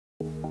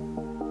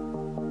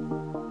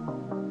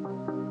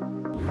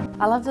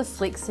I love the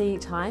flexi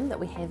time that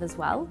we have as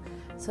well.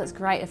 So it's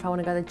great if I want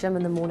to go to the gym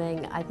in the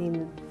morning, I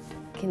then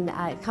can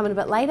come in a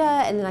bit later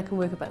and then I can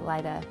work a bit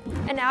later.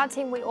 In our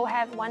team we all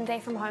have one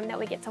day from home that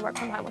we get to work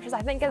from home, which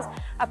I think is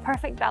a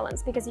perfect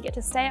balance because you get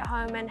to stay at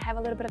home and have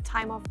a little bit of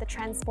time off the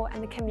transport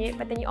and the commute,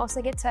 but then you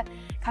also get to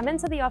come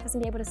into the office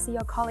and be able to see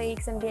your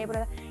colleagues and be able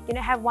to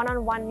have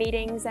one-on-one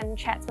meetings and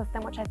chats with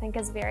them, which I think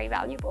is very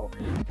valuable.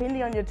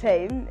 Depending on your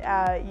team,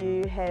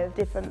 you have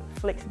different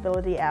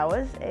flexibility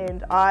hours,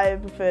 and I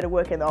prefer to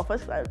work in the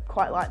office. I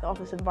quite like the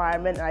office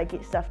environment and I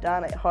get stuff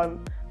done. At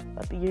home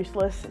I'd be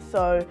useless,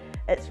 so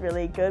it's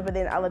really good, but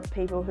then other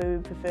people who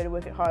prefer to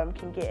work at home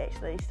can get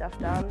actually stuff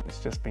done. It's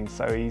just been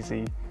so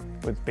easy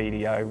with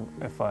BDO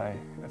if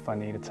I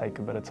need to take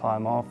a bit of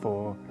time off,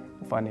 or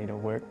if I need to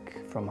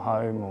work from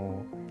home,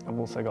 or I've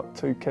also got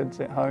 2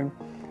 kids at home.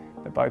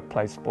 They both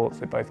play sports,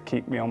 they both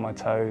keep me on my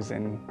toes,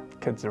 and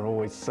kids are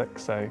always sick,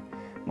 so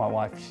my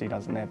wife, she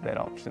doesn't have that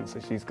option, so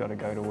she's got to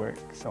go to work,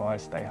 so I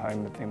stay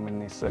home with them when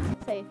they're sick.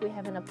 Say if we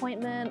have an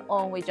appointment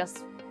or we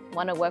just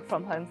want to work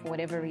from home for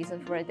whatever reason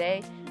for a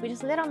day, we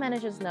just let our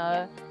managers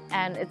know,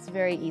 and it's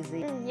very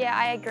easy. Yeah,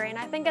 I agree, and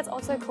I think it's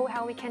also cool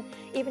how we can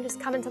even just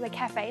come into the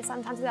cafe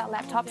sometimes with our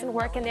laptops and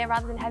work in there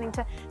rather than having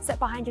to sit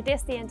behind your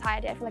desk the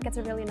entire day. I feel like it's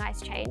a really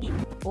nice change.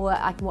 Or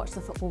I can watch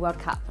the Football World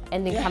Cup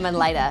and then come in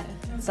later.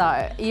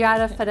 So you're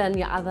able to fit in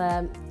your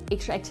other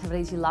extra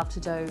activities you love to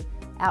do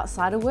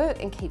outside of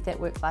work and keep that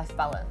work-life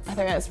balance. I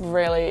think that's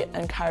really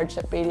encouraged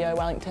at BDO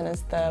Wellington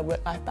is the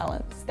work-life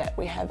balance, that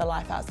we have a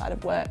life outside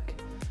of work.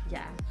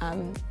 Yeah.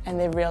 And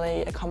they're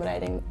really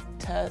accommodating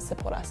to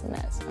support us in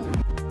that.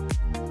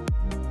 So.